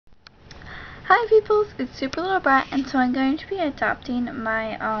Hi peoples, it's SuperLittleBrat, and so I'm going to be adopting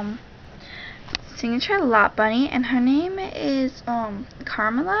my signature lot bunny, and her name is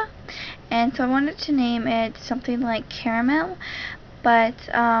Carmela, and so I wanted to name it something like Caramel, but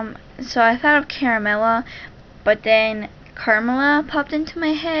so I thought of Caramella, but then Carmela popped into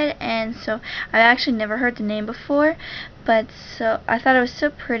my head, and so I actually never heard the name before, but so I thought it was so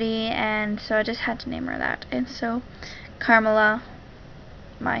pretty, and so I just had to name her that, and so Carmela,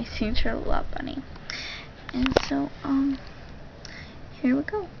 my signature lot bunny. And so here we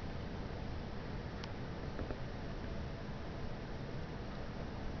go.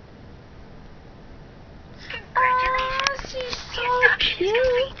 Oh, she's so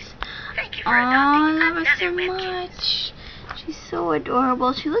cute. Oh, I love her so much. She's so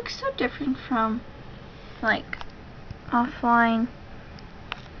adorable. She looks so different from like offline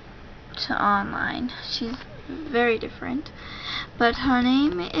to online. She's very different, but her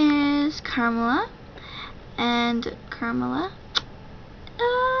name is Carmela, and Carmela,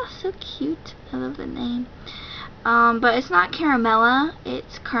 so cute. I love the name. But it's not Caramella,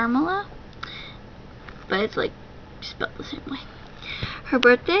 it's Carmela, but it's like spelled the same way. Her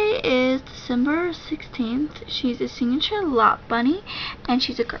birthday is December 16th. She's a signature lot bunny, and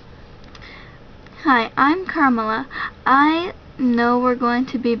she's a girl. Hi, I'm Carmela. I know we're going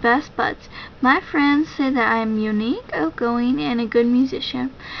to be best buds. My friends say that I'm unique, outgoing, and a good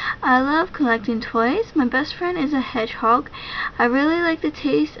musician. I love collecting toys. My best friend is a hedgehog. I really like the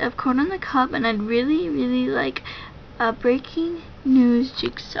taste of corn on the cob, and I'd really like a breaking news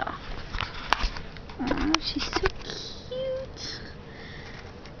jigsaw. Aww, she's so cute.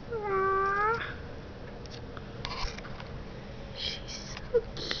 Aww. She's so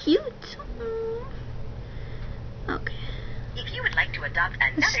cute. Aww. Okay. If you would like to adopt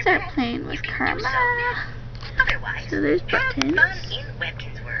another Let's start pet, playing with you can Carmela. do so now. Otherwise, So there's have buttons. fun in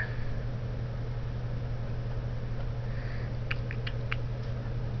Webkinz World.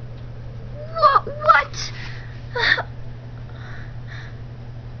 What?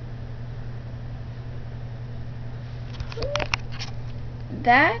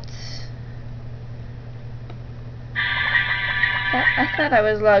 I thought I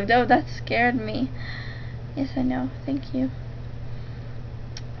was logged out. That scared me. Yes, I know. Thank you.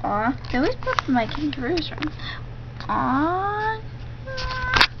 Aw, they always put my kangaroo's room. Aw.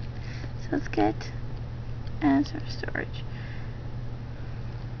 So let's get answer storage.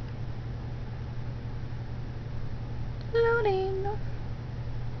 Loading.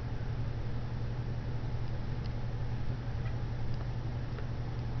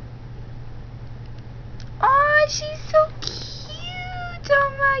 Oh, she's so cute.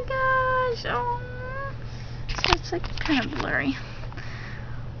 Oh my gosh. Oh, so it's like kind of blurry.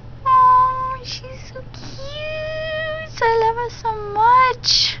 Oh, she's so cute. I love her so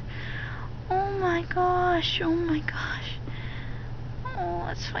much. Oh my gosh. Oh my gosh. Oh,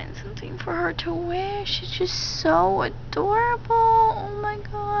 let's find something for her to wear. She's just so adorable. Oh my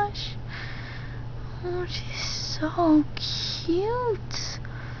gosh. Oh, she's so cute.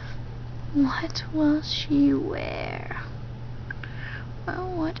 What will she wear?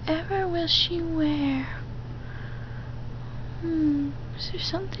 Well, whatever will she wear? Is there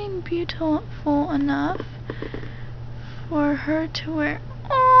something beautiful enough for her to wear?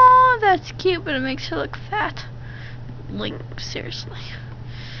 Oh, that's cute, but it makes her look fat. Like, seriously.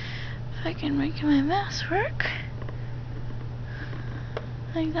 If I can make my mouse work.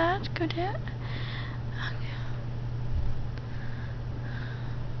 Like that, go down. Okay.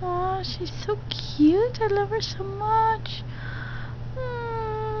 Oh, she's so cute. I love her so much.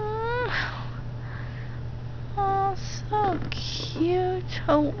 Oh, so cute.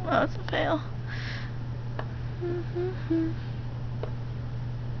 Oh, that was a fail.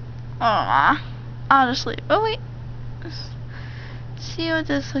 Aww. I'll just leave. Oh, wait. Let's see what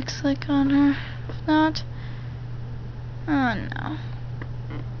this looks like on her. If not. Oh, no.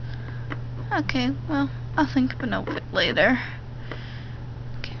 Okay, well, I'll think of an outfit later.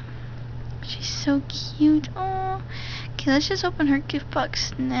 Okay. She's so cute. Oh. Okay, let's just open her gift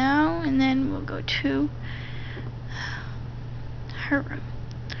box now, and then we'll go to her room.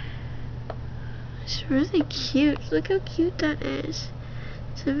 It's really cute. Look how cute that is.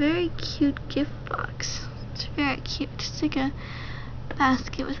 It's a very cute gift box. It's very cute. It's like a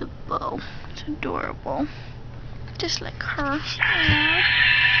basket with a bow. It's adorable. Just like her.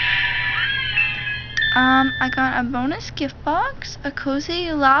 Aww. I got a bonus gift box, a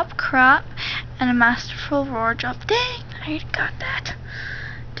cozy lap crop, and a masterful wardrobe. Dang, I already got that.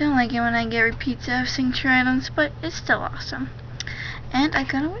 Don't like it when I get repeats of signature items, but it's still awesome. And I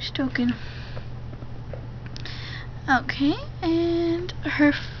got a wish token. Okay, and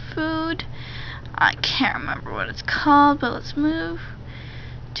her food I can't remember what it's called, but let's move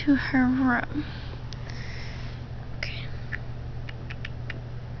to her room. Okay.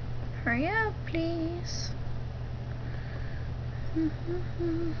 Hurry up, please.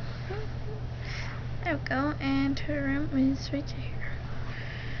 There we go, and her room is right here.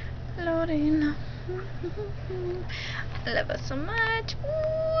 Loading. I love her so much.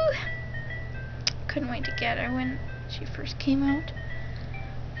 Ooh. Couldn't wait to get her when she first came out.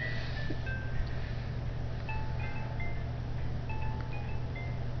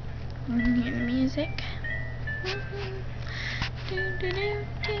 Hear the music.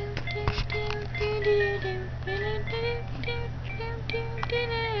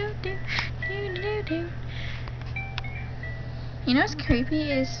 You know what's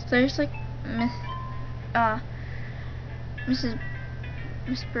creepy is there's like Miss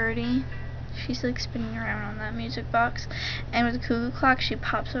Birdie. She's like spinning around on that music box, and with the cuckoo clock she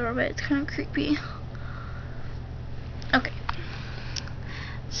pops over, but it's kind of creepy. Okay,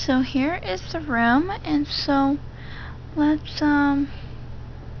 so here is the room, and so let's I'm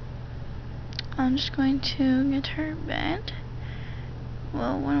just going to get her bed.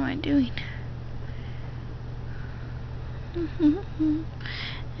 Well, what am I doing?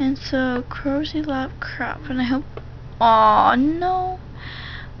 And so Crowsy Lap Crop, and I hope. Oh no!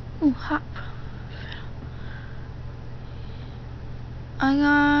 Ooh, hop. I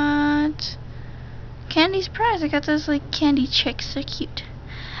got Candy's prize. I got those like candy chicks. They're cute.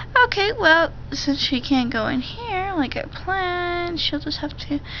 Okay, well, since she can't go in here like I planned, she'll just have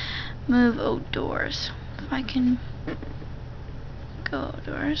to move outdoors. If I can go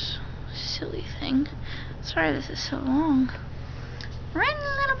outdoors. Silly thing. Sorry this is so long. Run,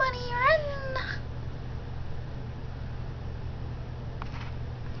 little bunny, run!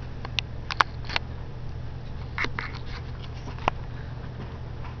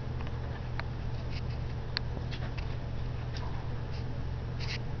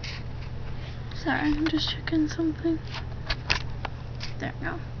 Sorry, I'm just checking something. There we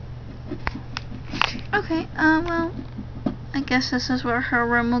go. Okay, well, I guess this is where her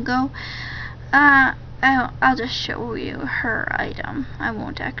room will go. I'll just show you her item. I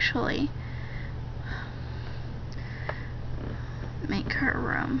won't actually make her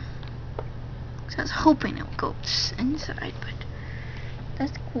room. So I was hoping it would go inside, but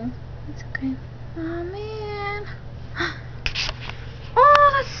that's cool. It's okay. Oh man.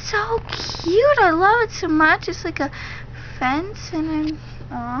 Oh, that's so cute. I love it so much. It's like a fence, and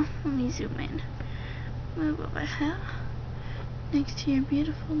aw, let me zoom in. Move over here. Next to your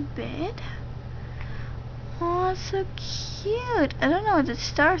beautiful bed. Oh, it's so cute. I don't know what the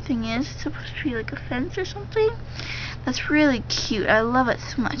star thing is. It's supposed to be like a fence or something. That's really cute. I love it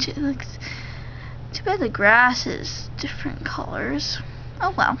so much. It looks too bad the grass is different colors.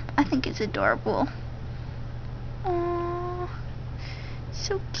 Oh well, I think it's adorable. Oh,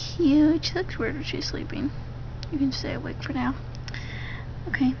 so cute. She looks weird when she's sleeping. You can stay awake for now.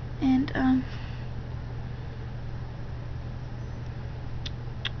 Okay, and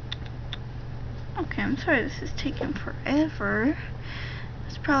okay, I'm sorry this is taking forever.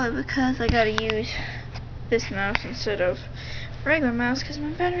 It's probably because I gotta use this mouse instead of regular mouse because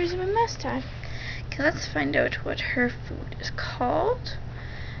my batteries have been messed up. Okay, let's find out what her food is called.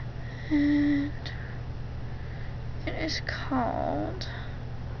 And it is called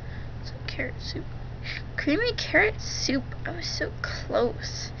carrot soup. Creamy carrot soup. I was so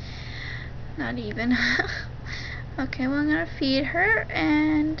close. Not even. Okay, well I'm gonna feed her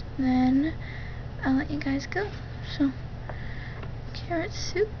and then I'll let you guys go. So, carrot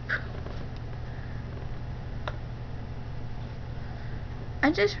soup.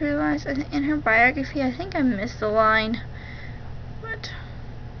 I just realized in her biography, I think I missed the line. But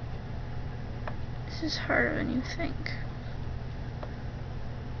this is harder than you think.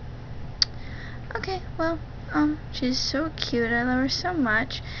 Okay, well, she's so cute. I love her so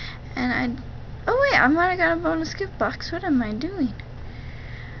much. And oh wait, I might have got a bonus gift box. What am I doing?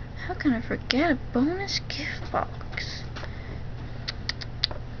 How can I forget a bonus gift box?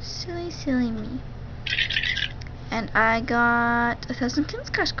 Silly, silly me. And I got 1,000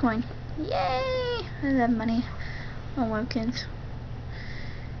 Plzz Cash coin. Yay! I love money on Webkinz.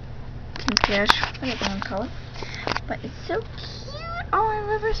 Kinz Cash, whatever you want to call it. But it's so cute. Oh, I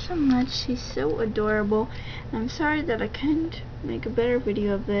love her so much. She's so adorable. I'm sorry that I couldn't make a better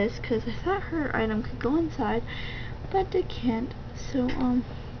video of this because I thought her item could go inside, but it can't. So,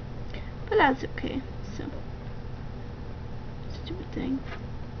 but that's okay. So, stupid thing.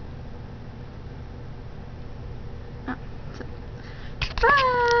 Oh, so, bye!